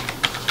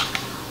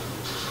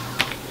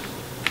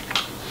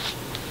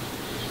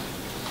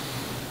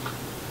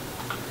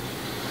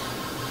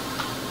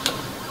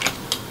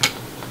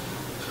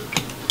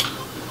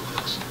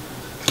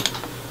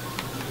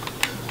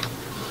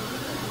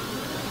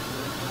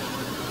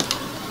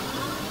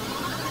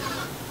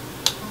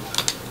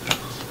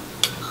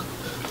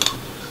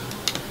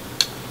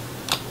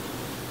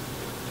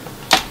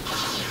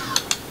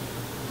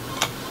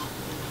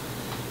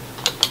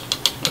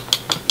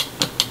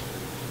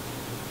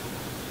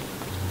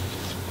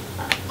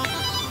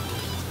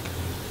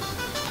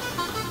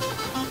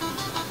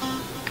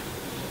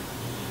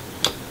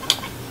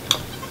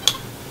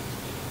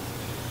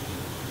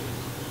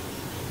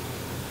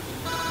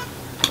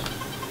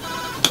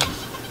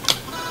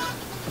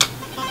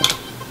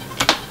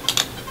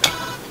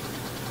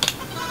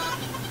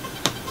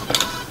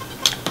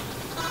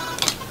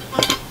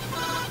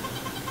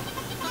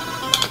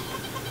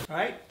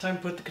 Time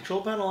to put the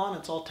control panel on.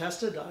 It's all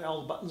tested.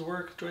 All the buttons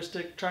work,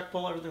 joystick,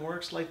 trackball, everything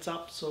works, lights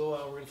up. So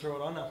we're going to throw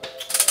it on now.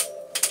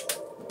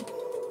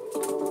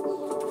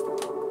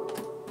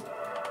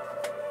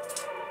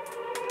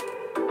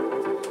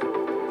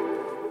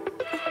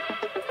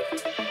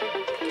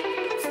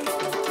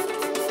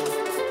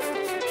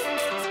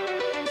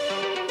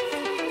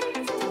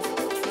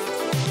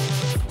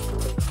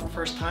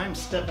 First time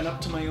stepping up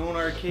to my own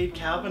arcade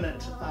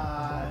cabinet,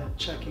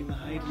 checking the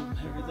height and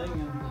everything.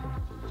 And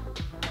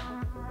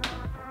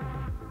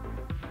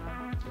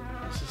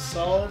this is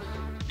solid.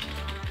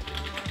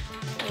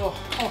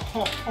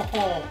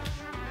 Oh,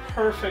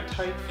 perfect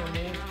height for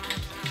me.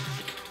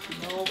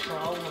 No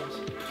problems.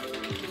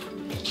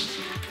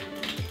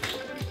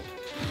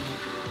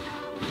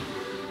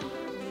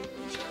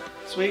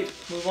 Sweet,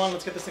 move on,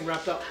 let's get this thing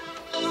wrapped up.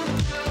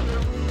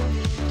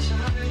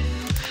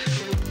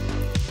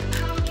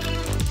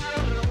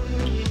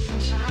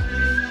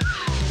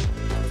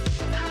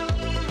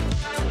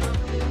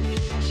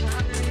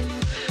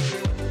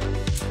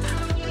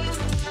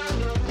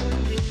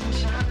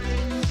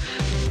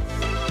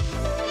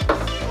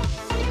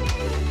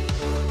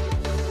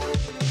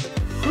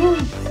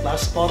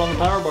 Last spot on the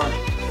power bar.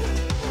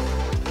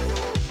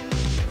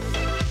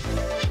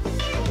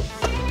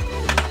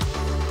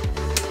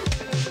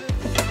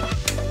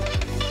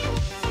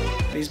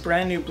 These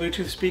brand new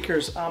Bluetooth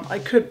speakers, I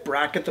could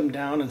bracket them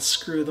down and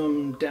screw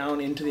them down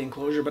into the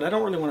enclosure, but I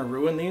don't really want to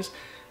ruin these,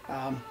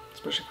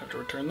 especially if I have to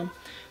return them.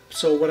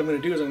 So what I'm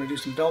going to do is I'm going to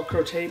do some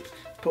Velcro tape,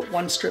 put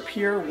one strip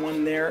here,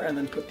 one there, and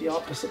then put the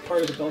opposite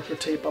part of the Velcro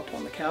tape up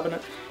on the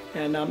cabinet.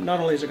 And not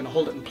only is it going to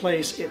hold it in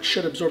place, it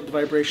should absorb the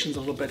vibrations a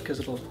little bit because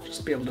it'll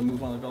just be able to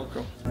move on the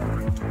Velcro.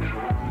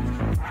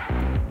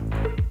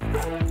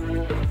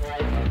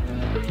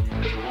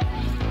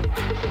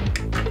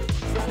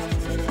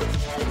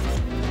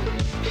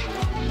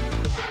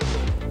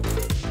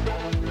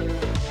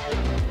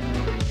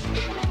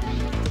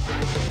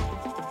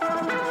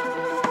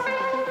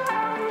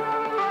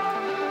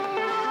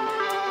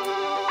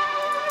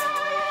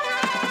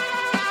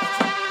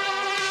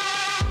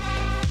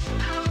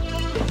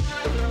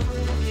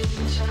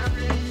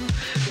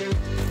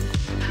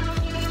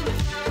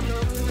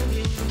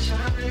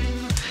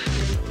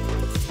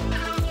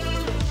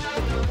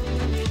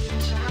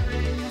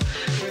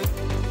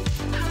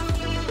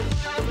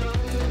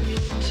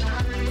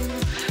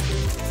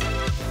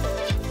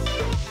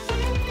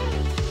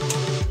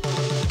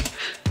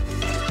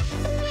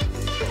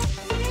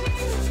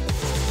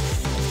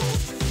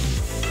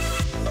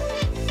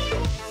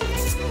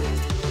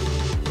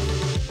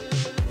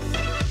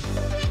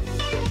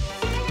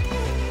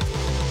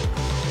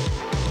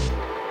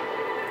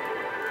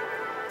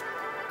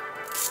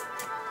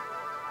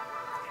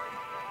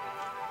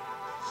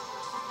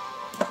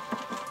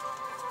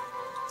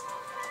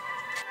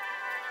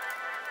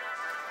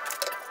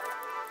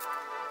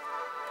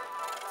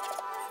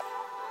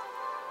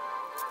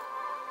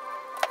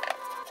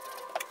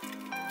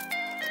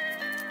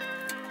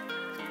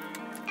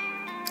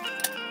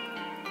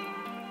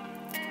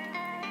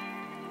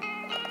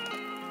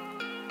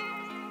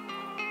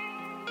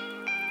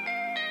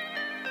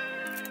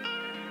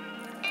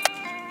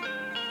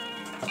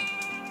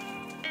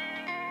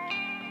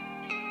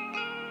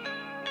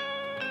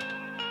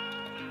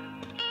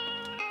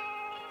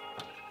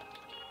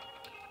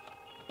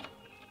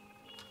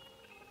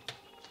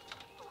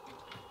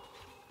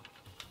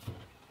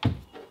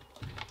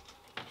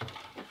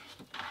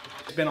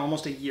 It's been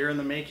almost a year in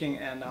the making,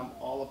 and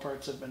all the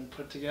parts have been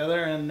put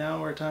together, and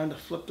now we're time to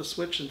flip the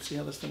switch and see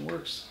how this thing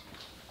works.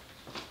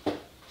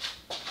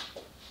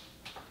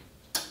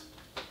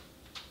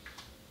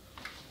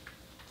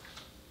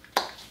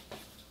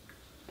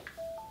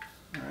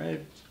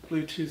 Alright,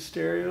 Bluetooth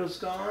stereo's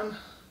gone.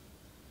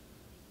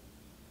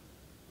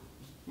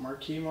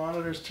 Marquee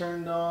monitor's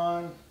turned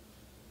on.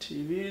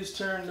 TV's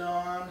turned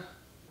on.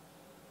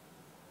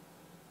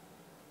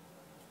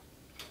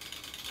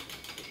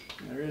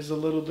 There is a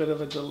little bit of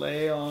a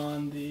delay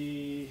on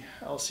the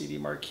LCD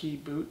marquee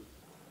boot.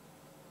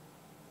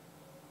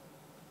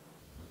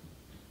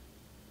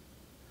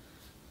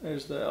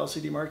 There's the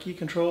LCD marquee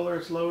controller,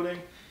 it's loading.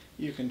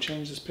 You can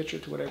change this picture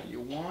to whatever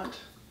you want.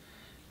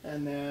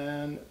 And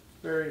then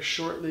very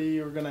shortly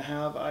you're going to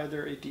have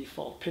either a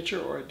default picture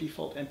or a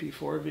default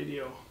MP4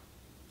 video.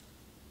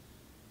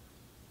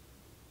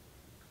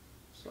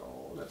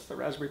 So that's the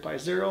Raspberry Pi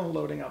Zero,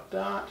 loading up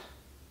that.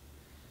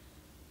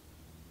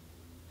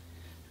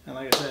 And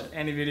like I said,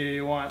 any video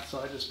you want, so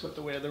I just put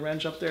the way of the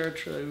wrench up there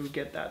to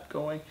get that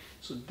going.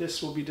 So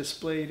this will be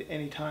displayed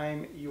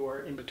anytime you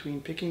are in between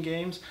picking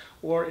games,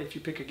 or if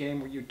you pick a game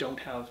where you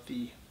don't have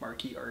the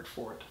marquee art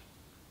for it.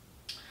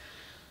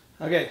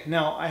 Okay,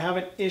 now I have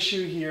an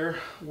issue here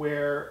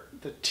where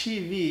the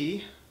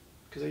TV,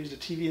 because I used a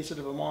TV instead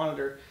of a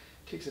monitor,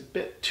 takes a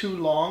bit too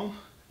long,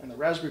 and the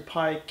Raspberry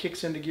Pi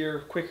kicks into gear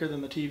quicker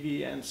than the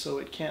TV, and so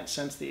it can't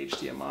sense the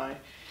HDMI.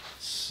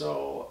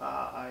 So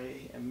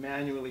I am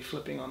manually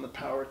flipping on the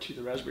power to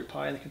the Raspberry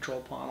Pi and the control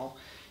panel,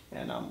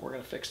 and we're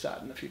going to fix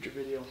that in a future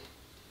video.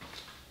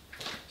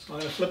 So I'm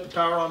going to flip the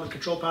power on the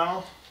control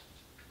panel.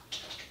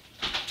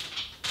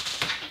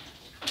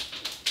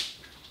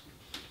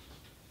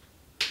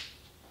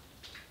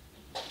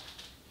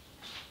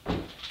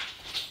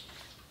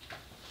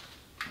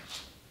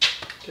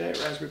 Okay,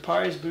 Raspberry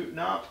Pi is booting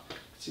up. You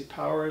can see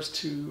power is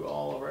to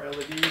all of our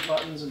LED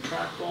buttons and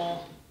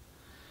trackball.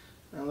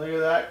 And look at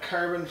that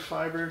carbon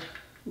fiber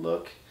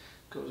look.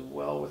 Goes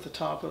well with the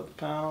top of the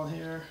panel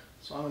here.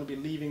 So I'm going to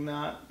be leaving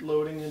that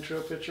loading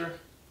intro picture.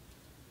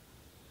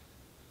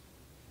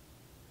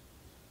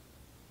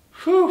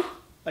 Whew!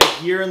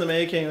 A year in the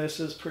making. This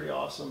is pretty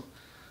awesome.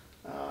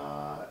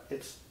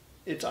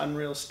 It's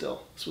unreal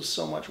still. This was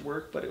so much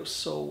work, but it was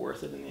so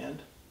worth it in the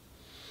end.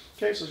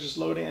 Okay, so just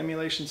loading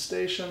emulation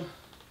station.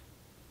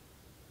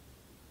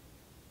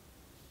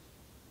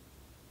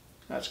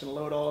 That's going to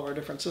load all of our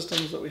different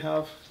systems that we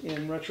have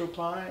in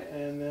RetroPie,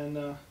 and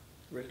then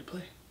ready to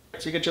play.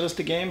 So you got your list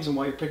of games, and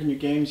while you're picking your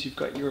games, you've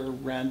got your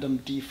random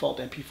default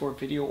MP4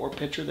 video or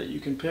picture that you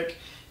can pick.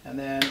 And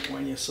then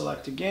when you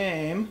select a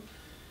game,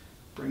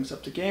 brings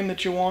up the game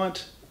that you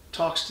want,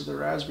 talks to the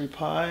Raspberry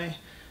Pi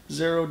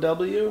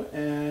 0W,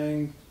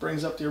 and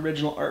brings up the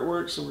original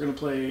artwork. So we're going to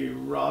play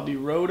Robbie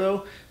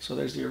Roto. So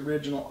there's the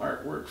original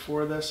artwork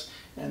for this.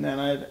 And then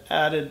I've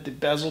added the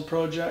bezel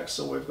project.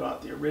 So we've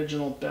got the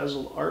original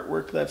bezel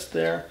artwork that's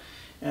there.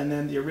 And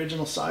then the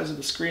original size of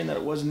the screen that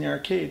it was in the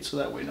arcade. So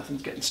that way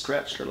nothing's getting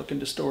stretched or looking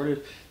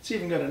distorted. It's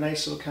even got a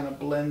nice little kind of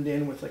blend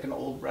in with like an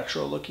old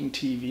retro looking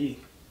TV.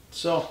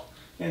 So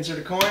insert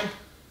a coin.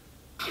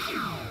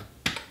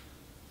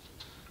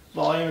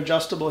 Volume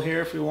adjustable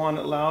here if we want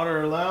it louder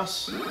or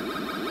less.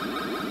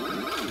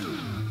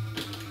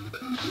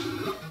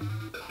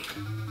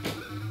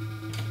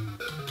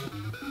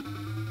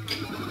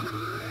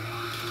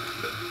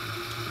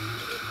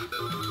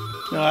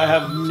 No, I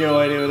have no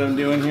idea what I'm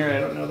doing here. I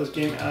don't know this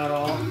game at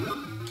all.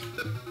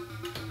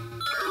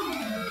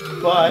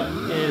 But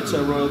it's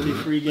a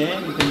royalty-free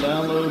game. You can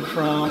download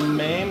from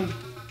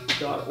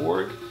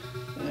MAME.org,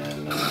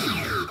 and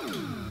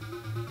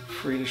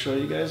free to show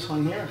you guys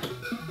on here.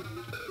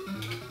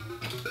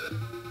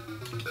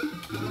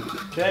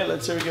 Okay,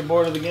 let's say we get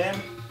bored of the game.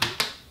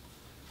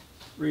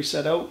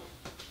 Reset out,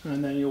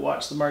 and then you'll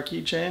watch the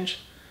marquee change,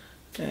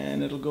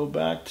 and it'll go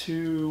back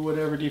to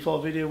whatever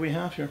default video we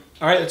have here.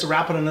 All right, let's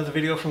wrap on another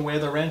video from Way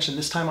of the Wrench, and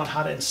this time on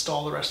how to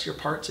install the rest of your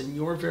parts in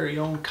your very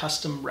own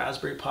custom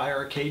Raspberry Pi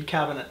arcade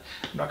cabinet.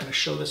 I'm not going to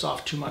show this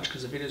off too much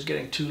because the video is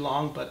getting too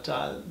long, but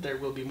there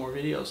will be more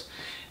videos.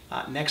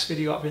 Next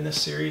video up in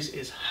this series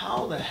is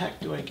how the heck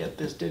do I get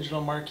this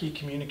digital marquee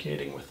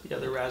communicating with the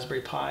other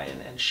Raspberry Pi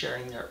and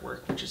sharing the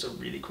artwork, which is a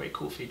really quite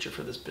cool feature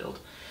for this build.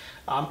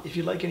 If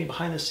you'd like any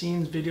behind the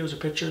scenes videos or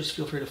pictures,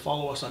 feel free to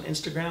follow us on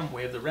Instagram,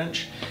 Way of the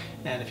Wrench.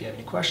 And if you have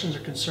any questions or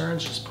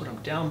concerns, just put them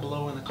down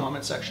below in the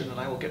comment section and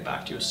I will get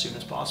back to you as soon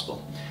as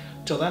possible.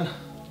 Till then,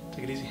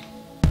 take it easy.